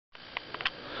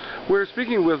We're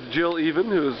speaking with Jill Even,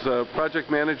 who's project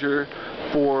manager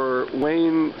for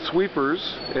Wayne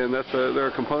Sweepers, and they're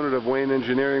a component of Wayne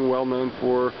Engineering, well known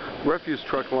for refuse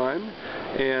truck line.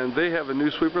 And they have a new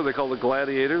sweeper they call the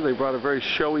Gladiator. They brought a very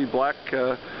showy black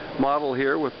model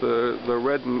here with the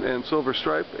red and silver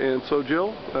stripe. And so,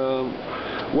 Jill,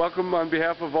 welcome on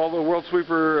behalf of all the World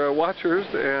Sweeper watchers,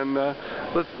 and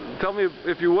tell me,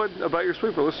 if you would, about your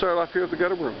sweeper. Let's start off here with the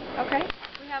gutter broom. Okay.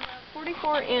 We have a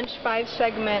 44-inch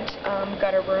 5-segment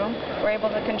gutter broom. We're able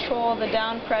to control the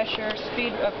down pressure,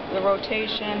 speed of the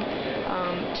rotation,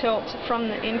 tilt from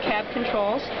the in-cab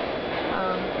controls.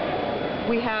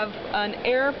 We have an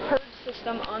air purge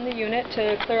system on the unit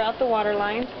to clear out the water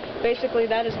lines. Basically,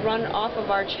 that is run off of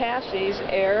our chassis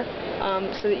air,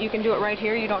 so that you can do it right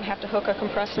here. You don't have to hook a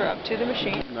compressor up to the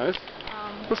machine. Nice.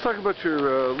 Let's talk about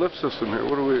your lift system here.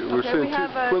 What are we're seeing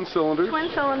twin cylinders.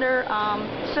 Twin-cylinder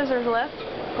scissors lift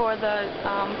for the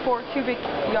 4 cubic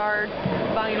yard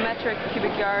volumetric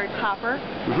cubic yard hopper.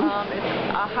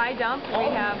 It's a high dump.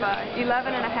 We have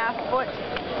 11.5 foot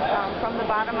from the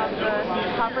bottom of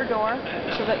the hopper door,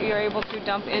 so that you're able to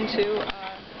dump into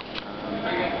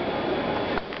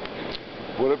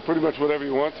pretty much whatever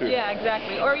you want to. Yeah,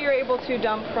 exactly. Or you're able to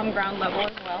dump from ground level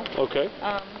as well. Okay.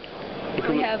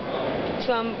 We have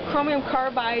some chromium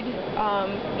carbide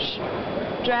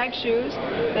drag shoes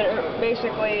that are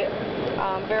basically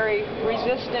very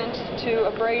resistant to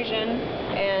abrasion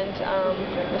and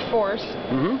the force.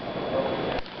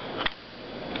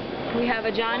 We have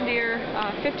a John Deere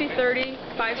 5030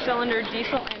 5-cylinder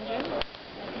diesel engine.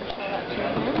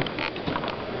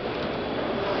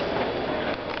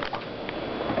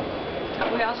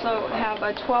 We also have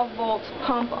a 12-volt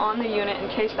pump on the unit in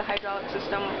case the hydraulic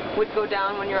system would go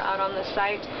down when you're out on the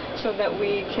site, so that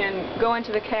we can go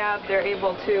into the cab. They're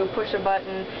able to push a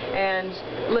button and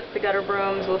lift the gutter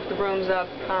brooms, lift the brooms up,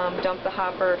 dump the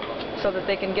hopper, so that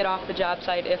they can get off the job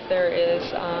site if there is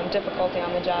difficulty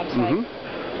on the job site.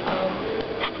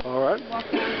 All right.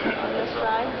 Walking on this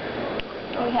side,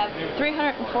 we have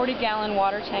 340-gallon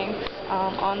water tanks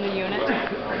on the unit.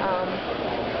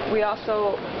 We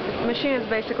also, the machine is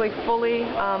basically fully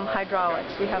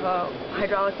hydraulics. We have a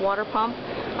hydraulic water pump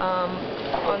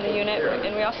on the unit,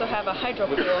 and we also have a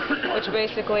hydrocool, which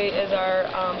basically is our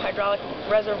hydraulic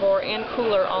reservoir and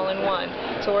cooler all in one.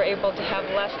 So we're able to have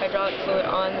less hydraulic fluid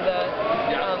on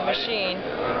the machine.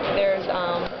 There's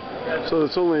so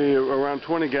it's only around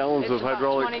 20 gallons of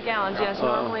hydraulic. 20 gallons, yes.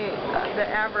 Normally the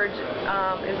average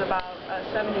is about a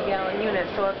 70-gallon unit.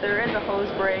 So if there is a hose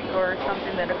break or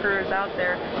something that occurs out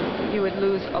there, you would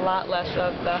lose a lot less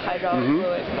of the hydraulic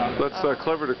fluid. That's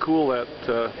clever to cool that,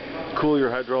 cool your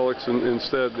hydraulics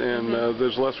instead, and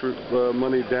there's less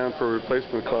money down for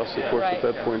replacement costs, of course, at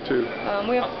that point too.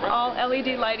 We have all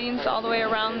LED lightings all the way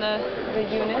around the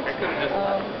unit.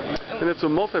 And it's a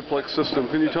multiplex system.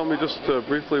 Can you tell me just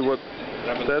briefly what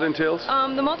that entails?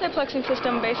 The multiplexing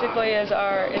system basically is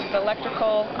the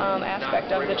electrical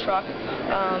aspect of the truck.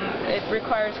 It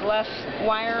requires less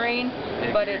wiring,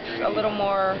 but it's a little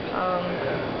more,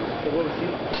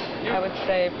 I would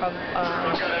say,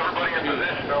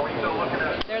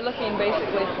 they're looking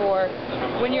basically for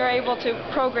when you're able to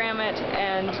program it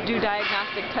and do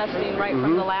diagnostic testing right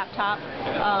from the laptop.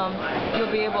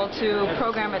 You'll be able to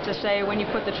program it to say when you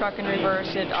put the truck in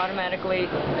reverse, it automatically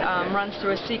runs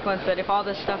through a sequence that if all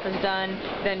this stuff is done,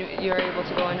 then you're able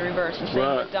to go into reverse. The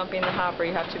same with dumping the hopper.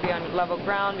 You have to be on level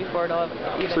ground before it'll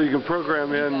even. So you can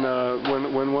program in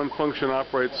when one function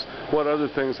operates, what other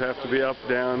things have to be up,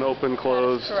 down, open,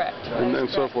 close, and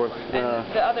so forth. And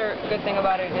the other good thing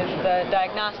about it is the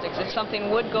diagnostics. If something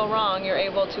would go wrong, you're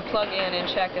able to plug in and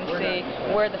check and see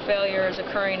where the failure is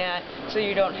occurring at, so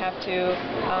you don't have to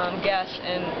guess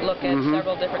and look at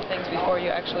several different things before you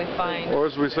actually find. Or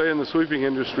as we say in the sweeping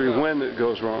industry, when it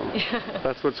goes wrong.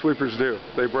 That's what sweepers do.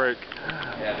 They break.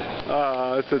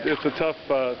 It's a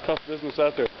tough business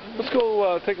out there. Let's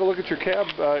go take a look at your cab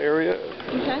area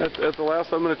at the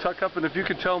last. I'm going to tuck up, and if you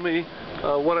could tell me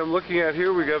what I'm looking at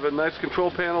here. We have a nice control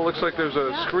panel. Looks like there's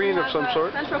a screen of some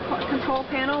sort. Central control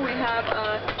panel. We have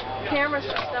a camera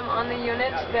system on the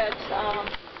unit that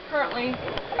currently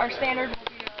our standard will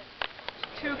be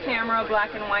a 2-camera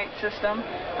black and white system.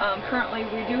 Currently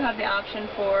we do have the option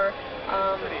for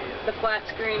the flat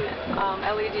screen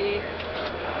LED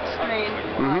screen,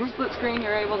 split screen.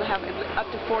 You're able to have up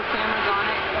to 4 cameras on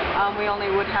it. We only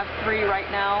would have 3 right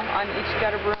now on each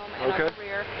gutter broom and on the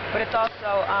rear. But it's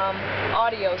also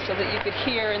audio, so that you could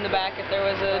hear in the back if there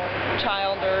was a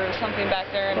child or something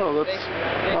back there, and they the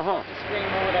screen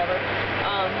or whatever.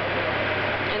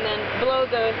 And And then below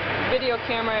the video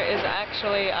camera is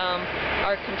actually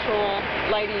our control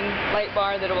light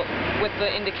bar that will, with the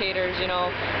indicators, you know,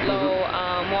 low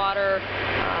water,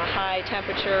 high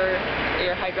temperature,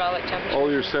 your hydraulic temperature.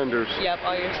 All your senders. Yep,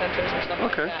 all your sensors and stuff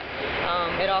okay. like that.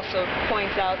 It also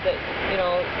points out that, you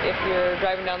know, if you're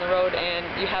driving down the road and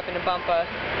you happen to bump a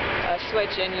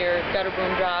switch and your gutter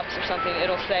broom drops or something,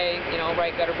 it'll say, you know,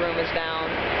 right gutter broom is down,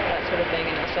 that sort of thing,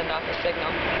 and it'll send off a signal.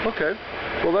 Okay.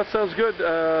 Well, that sounds good.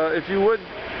 If you would,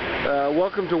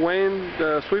 welcome to Wayne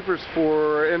Sweepers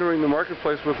for entering the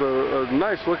marketplace with a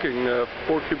nice-looking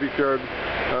 4 cubic yard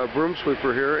broom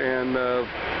sweeper here, and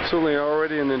certainly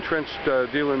already an entrenched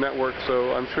dealer network,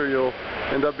 so I'm sure you'll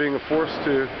end up being a force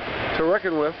to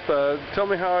reckon with. Tell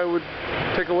me how I would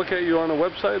take a look at you on a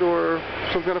website or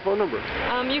some kind of phone number.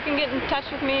 You can get in touch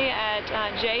with me at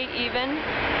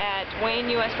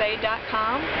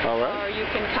jeven@wayneusa.com. All right. Or you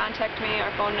can contact me.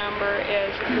 Our phone number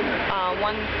is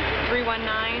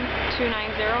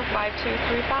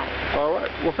 319-290-5235. All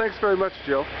right. Well, thanks very much,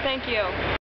 Jill. Thank you.